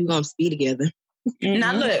when we were gonna be together. Mm-hmm.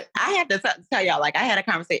 Now, look, I had to tell y'all, like, I had a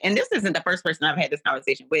conversation, and this isn't the first person I've had this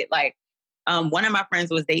conversation with. Like, one of my friends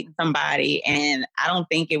was dating somebody, and I don't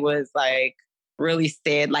think it was like really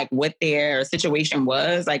said like what their situation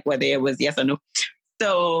was, like whether it was yes or no.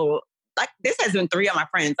 So, like, this has been 3 of my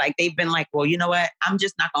friends. Like, they've been like, well, you know what? I'm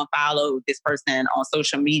just not going to follow this person on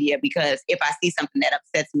social media because if I see something that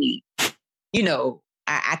upsets me,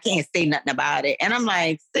 I can't say nothing about it. And I'm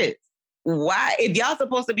like, sis, why? If y'all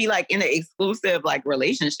supposed to be like in an exclusive like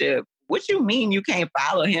relationship, what you mean you can't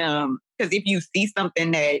follow him? Because if you see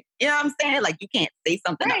something that, you know what I'm saying? Like, you can't say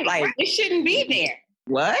something like... It shouldn't be there.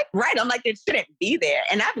 What? Right. I'm like, it shouldn't be there.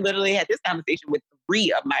 And I've literally had this conversation with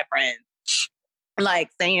 3 of my friends. Like,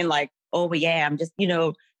 saying like, oh, but yeah, I'm just,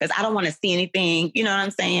 because I don't want to see anything. You know what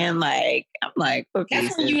I'm saying? Like, I'm like, okay.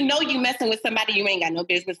 That's when you messing with somebody you ain't got no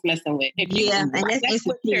business messing with. And that's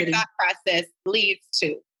what your thought process leads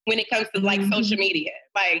to when it comes to like social media.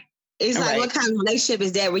 Like, it's like, what kind of relationship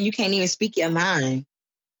is that where you can't even speak your mind?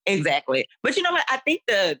 Exactly. But you know what? I think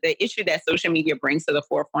the issue that social media brings to the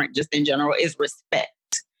forefront just in general is respect.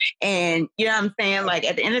 And you know what I'm saying? Like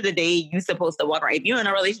at the end of the day, you're supposed to walk around. If you're in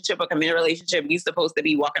a relationship or committed relationship, you're supposed to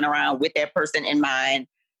be walking around with that person in mind,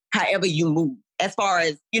 however you move. As far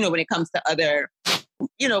as, when it comes to other,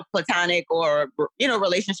 platonic or,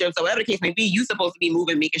 relationships or whatever the case may be, you're supposed to be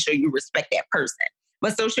moving, making sure you respect that person.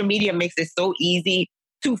 But social media makes it so easy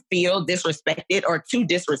to feel disrespected or to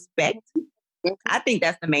disrespect. I think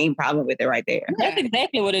that's the main problem with it right there. That's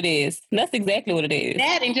exactly what it is. That's exactly what it is.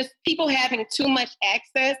 That and just people having too much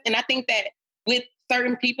access. And I think that with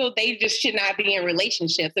certain people, they just should not be in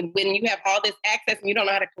relationships. And when you have all this access and you don't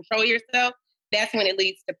know how to control yourself, that's when it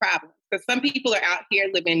leads to problems. Because some people are out here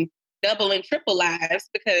living double and triple lives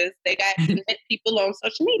because they got to meet people on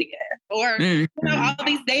social media or all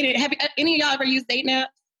these dating. Have any of y'all ever used dating apps?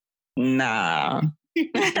 Nah.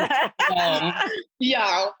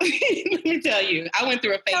 Y'all, let me tell you, I went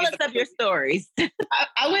through a phase. Tell us up your stories.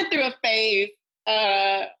 I went through a phase.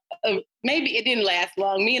 Maybe it didn't last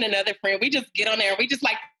long. Me and another friend, we just get on there and we just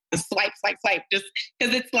like swipe, just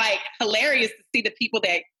because it's like hilarious to see the people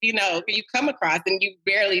that you come across and you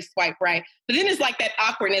barely swipe right. But then it's like that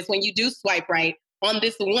awkwardness when you do swipe right on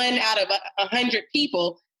this one out of 100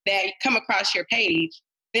 people that come across your page.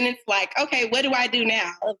 Then it's like, okay, what do I do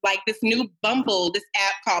now? Like this new Bumble, this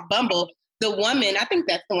app called Bumble, the woman, I think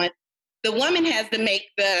that's the one, the woman has to make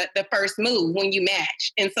the first move when you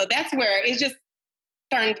match. And so that's where it just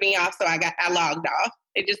turned me off. So I logged off.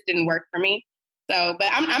 It just didn't work for me. So, but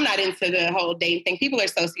I'm not into the whole dating thing. People are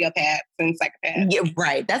sociopaths and psychopaths. Yeah,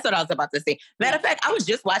 right. That's what I was about to say. Matter of fact, I was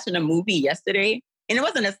just watching a movie yesterday and it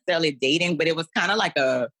wasn't necessarily dating, but it was kind of like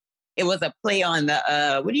a play on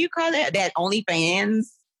the, what do you call that? That OnlyFans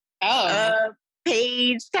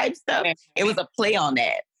page type stuff. It was a play on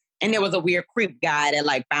that. And there was a weird creep guy that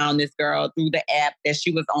like found this girl through the app that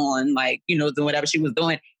she was on, like, doing whatever she was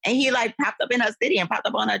doing. And he like popped up in her city and popped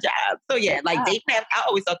up on her job. So yeah, like dating apps, I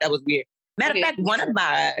always thought that was weird. Matter of fact, one of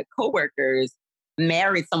my coworkers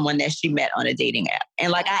married someone that she met on a dating app.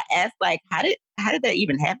 And like I asked, like, how did that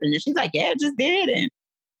even happen? And she's like, yeah, it just did. And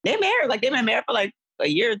they married, like they've been married for like a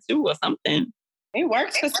year or two or something. It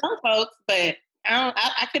works for some folks, but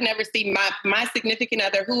I could never see my significant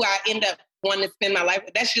other who I end up wanting to spend my life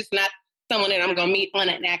with. That's just not someone that I'm going to meet on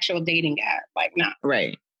an actual dating app. Like, no.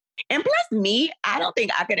 Right. And plus me, I don't think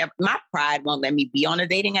I could have, my pride won't let me be on a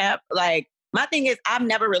dating app. Like, my thing is, I've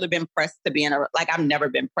never really been pressed to be in I've never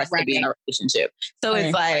been pressed to be in a relationship. So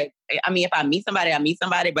it's like, I mean, if I meet somebody, I meet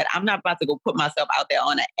somebody, but I'm not about to go put myself out there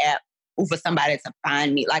on an app for somebody to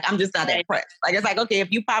find me. Like, I'm just not that pressed. Like, it's like, okay,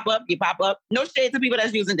 if you pop up, you pop up. No shade to people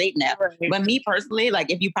that's using dating apps. Right. But me personally,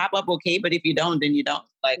 like, if you pop up, okay, but if you don't, then you don't.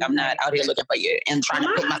 Like, I'm not out here looking for you and trying to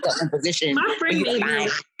put myself in position. My friend made me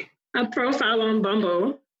a profile on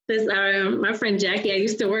Bumble. This, my friend Jackie I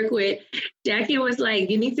used to work with, Jackie was like,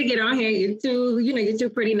 you need to get on here. You're too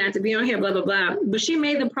pretty not to be on here, blah, blah, blah. But she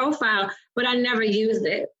made the profile, but I never used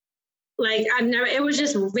it. Like, it was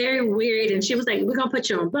just very weird. And she was like, we're going to put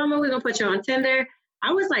you on Bumble. We're going to put you on Tinder.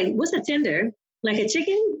 I was like, what's a Tinder? Like a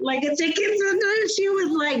chicken? Like a chicken Tinder? She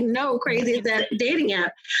was like, no, crazy. Is that dating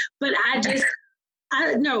app? But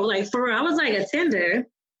no, like for real. I was like, a Tinder?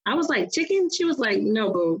 I was like, chicken? She was like,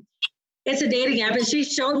 no, boo. It's a dating app. And she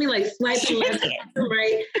showed me like swiping left,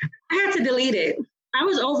 right? I had to delete it. I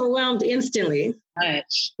was overwhelmed instantly.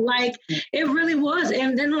 Nice. Like, it really was.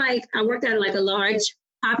 And then like, I worked at like a large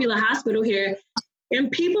popular hospital here,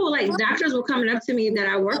 and people like doctors were coming up to me that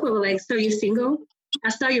I work with were like, so you single? I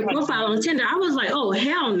saw your profile on Tinder. I was like, oh,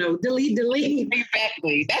 hell no, delete.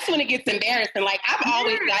 Exactly. That's when it gets embarrassing. Like, I've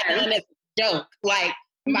always gotten on this joke. Like,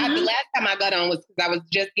 the last time I got on was because I was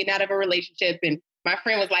just getting out of a relationship, and my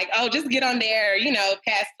friend was like, oh, just get on there,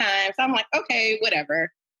 pass time. So I'm like, okay,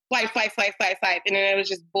 whatever. Swipe. And then it was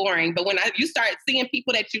just boring. But when you start seeing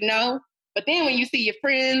people that you know, but then when you see your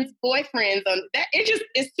friends, boyfriends on that,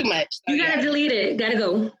 it's too much. So, you gotta delete it. Gotta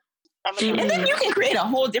go. And then you can create a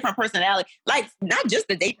whole different personality. Like, not just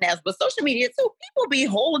the dating apps, but social media too. People be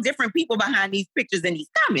whole different people behind these pictures and these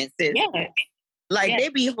comments. Yeah. Like, they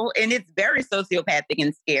be whole, and it's very sociopathic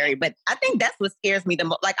and scary. But I think that's what scares me the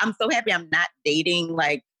most. Like, I'm so happy I'm not dating,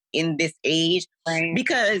 like, in this age. Right.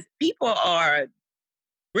 Because people are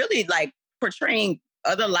really, like, portraying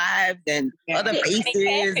other lives and other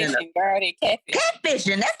faces and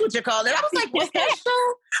catfishing. That's what you call it. I was like, what's that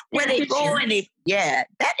show where they go and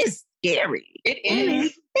that is scary. It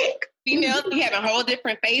is. Females be having whole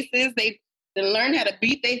different faces. They learn how to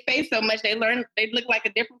beat their face so much they look like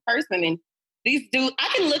a different person. And these dudes,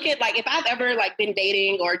 I can look at, like, if I've ever like been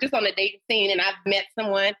dating or just on a dating scene and I've met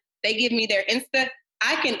someone, they give me their Insta,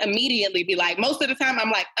 I can immediately be like, most of the time I'm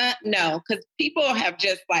like, no, because people have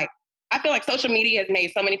just like I feel like social media has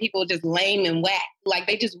made so many people just lame and whack. Like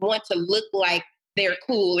they just want to look like they're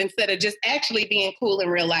cool instead of just actually being cool in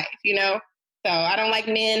real life, you know? So I don't like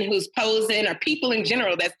men who's posing or people in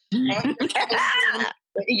general that's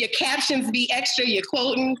your captions be extra, you're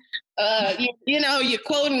quoting, you're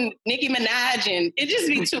quoting Nicki Minaj and it just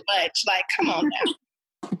be too much. Like, come on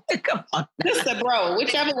now. Come on. Just a bro,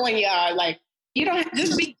 whichever one you are, like, you don't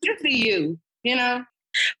just be you, you know?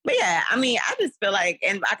 But yeah, I mean, I just feel like,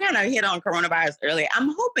 and I kind of hit on coronavirus earlier,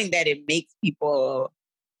 I'm hoping that it makes people,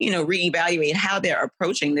 reevaluate how they're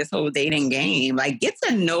approaching this whole dating game. Like, get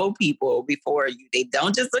to know people before they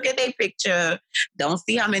don't just look at their picture, don't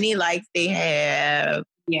see how many likes they have.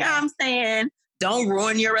 Yeah. You know what I'm saying? Don't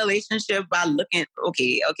ruin your relationship by looking,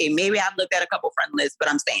 okay, maybe I've looked at a couple friend lists, but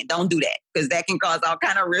I'm saying don't do that because that can cause all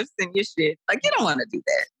kind of rifts in your shit. Like, you don't want to do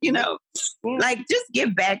that, Like, just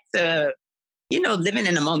get back to, living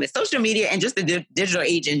in the moment. Social media and just the digital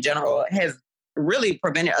age in general has really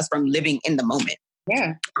prevented us from living in the moment.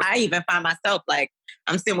 Yeah. I even find myself like,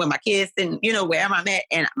 I'm sitting with my kids and, wherever I'm at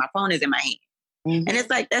and my phone is in my hand. Mm-hmm. And it's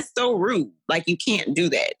like, that's so rude. Like, you can't do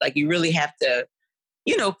that. Like, you really have to,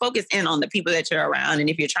 focus in on the people that you're around. And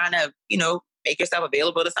if you're trying to, make yourself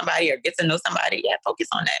available to somebody or get to know somebody, focus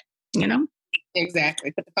on that,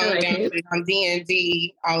 Exactly. Put the phone down, put it on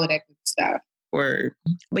D&D, all of that good stuff. Word.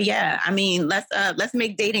 But yeah, I mean, let's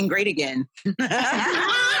make dating great again.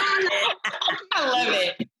 I love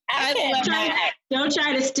it. Don't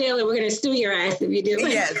try to steal it. We're going to sue your ass if you do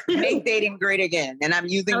it. Yes, make dating great again. And I'm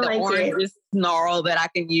using the orange snarl that I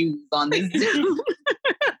can use on this.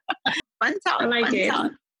 Fun talk. I like it.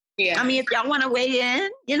 Talk. Yeah. I mean, if y'all want to weigh in,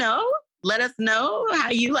 let us know how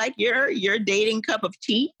you like your dating cup of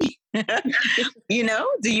tea. Do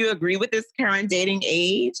you agree with this current dating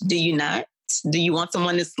age? Do you not? Do you want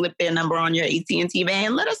someone to slip their number on your AT&T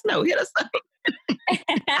van? Let us know. Hit us up.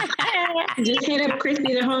 Just hit up Chrissy,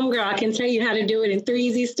 the homegirl. I can tell you how to do it in 3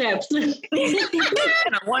 easy steps. 1,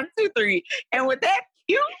 2, 3. And with that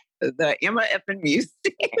cue, the Emma effing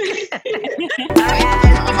music. All right,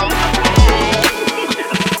 guys.